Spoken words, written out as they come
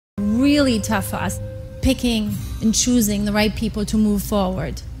really tough for us, picking and choosing the right people to move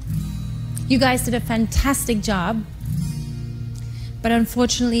forward. You guys did a fantastic job, but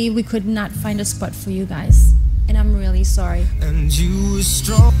unfortunately we could not find a spot for you guys, and I'm really sorry. And you were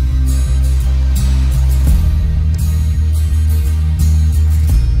strong.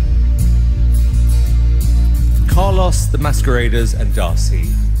 Carlos, the Masqueraders, and Darcy.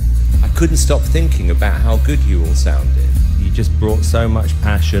 I couldn't stop thinking about how good you all sounded. You just brought so much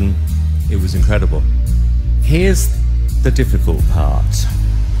passion. It was incredible. Here's the difficult part.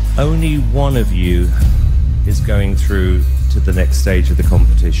 Only one of you is going through to the next stage of the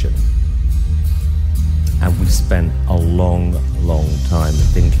competition. And we spent a long, long time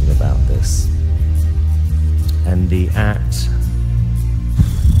thinking about this. And the act...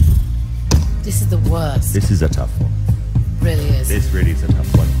 This is the worst. This is a tough one. Really is. This really is a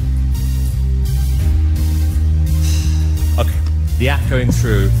tough one. Okay, the act going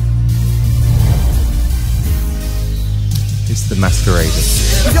through is the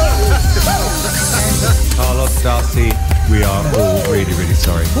Masqueraders. Carlos, Darcy, we are all really, really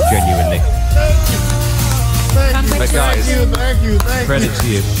sorry. Genuinely. But guys, thank you. credit to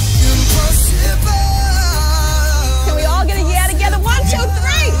you. Can we all get a yeah together? 1, 2, 3!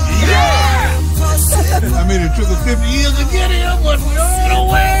 Yeah! I mean, it took us 50 years to get here, but we're on the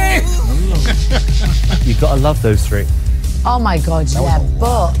way. You've got to love those three. Oh my God, yeah,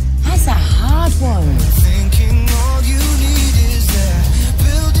 but that's a hard one. Thinking all you need is that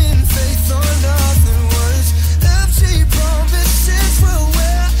building faith on nothing words, empty promises for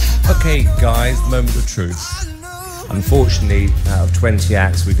where. Okay, guys, moment of truth. Unfortunately, out of 20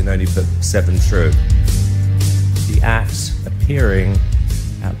 acts, we can only put 7 through. The act appearing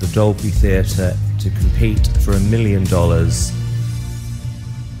at the Dolby Theatre to compete for $1 million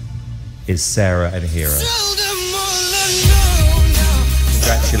is Sarah and Hero.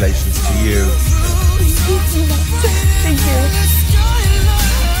 Congratulations to you. Thank you.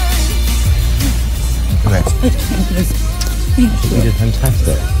 You did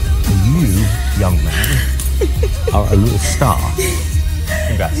fantastic. And you, young man, are a little star.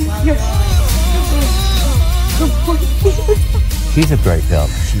 Congrats. She's a great girl.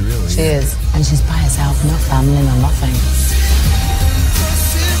 She really is. She is. And she's by herself, no family, no nothing.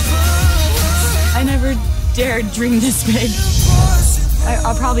 I never dared dream this big.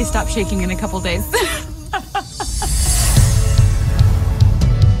 I'll probably stop shaking in a couple days.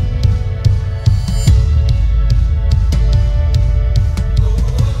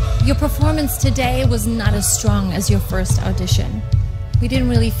 Your performance today was not as strong as your first audition. We didn't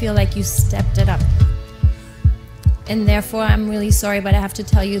really feel like you stepped it up. And therefore, I'm really sorry, but I have to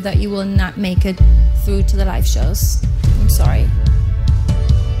tell you that you will not make it through to the live shows. I'm sorry.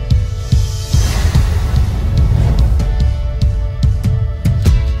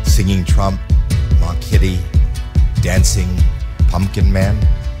 Singing Trump, Mark Kitty, dancing Pumpkin Man.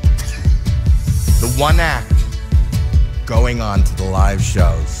 The one act going on to the live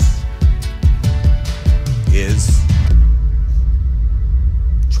shows is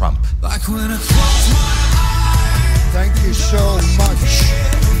Trump. Like when I close my eyes. Thank you so much.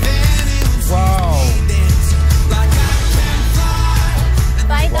 Wow.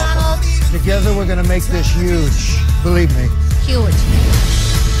 Bye, Donald. Together we're gonna make this huge. Believe me. Huge.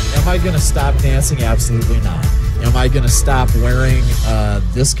 Am I going to stop dancing? Absolutely not. Am I going to stop wearing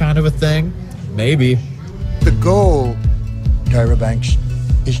this kind of a thing? Maybe. The goal, Tyra Banks,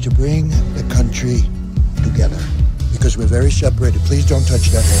 is to bring the country together because we're very separated. Please don't touch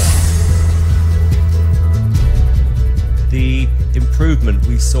that hair. The improvement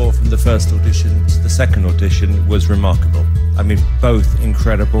we saw from the first audition to the second audition was remarkable. I mean, both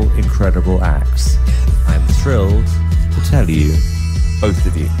incredible, incredible acts. I'm thrilled to tell you, both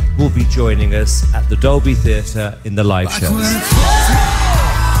of you will be joining us at the Dolby Theatre in the live shows. 5,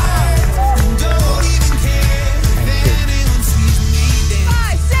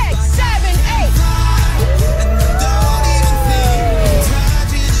 6, 7,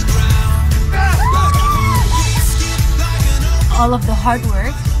 8. All of the hard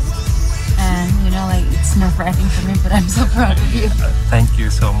work, and you know, like, it's nerve-wracking for me, but I'm so proud of you. Thank you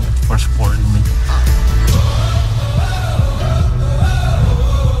so much for supporting me.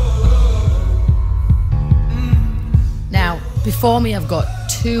 Now, before me, I've got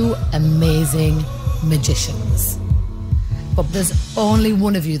 2 amazing magicians. But there's only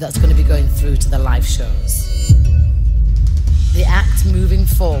one of you that's going to be going through to the live shows. The act moving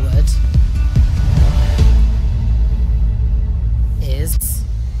forward is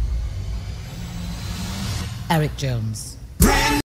Eric Jones.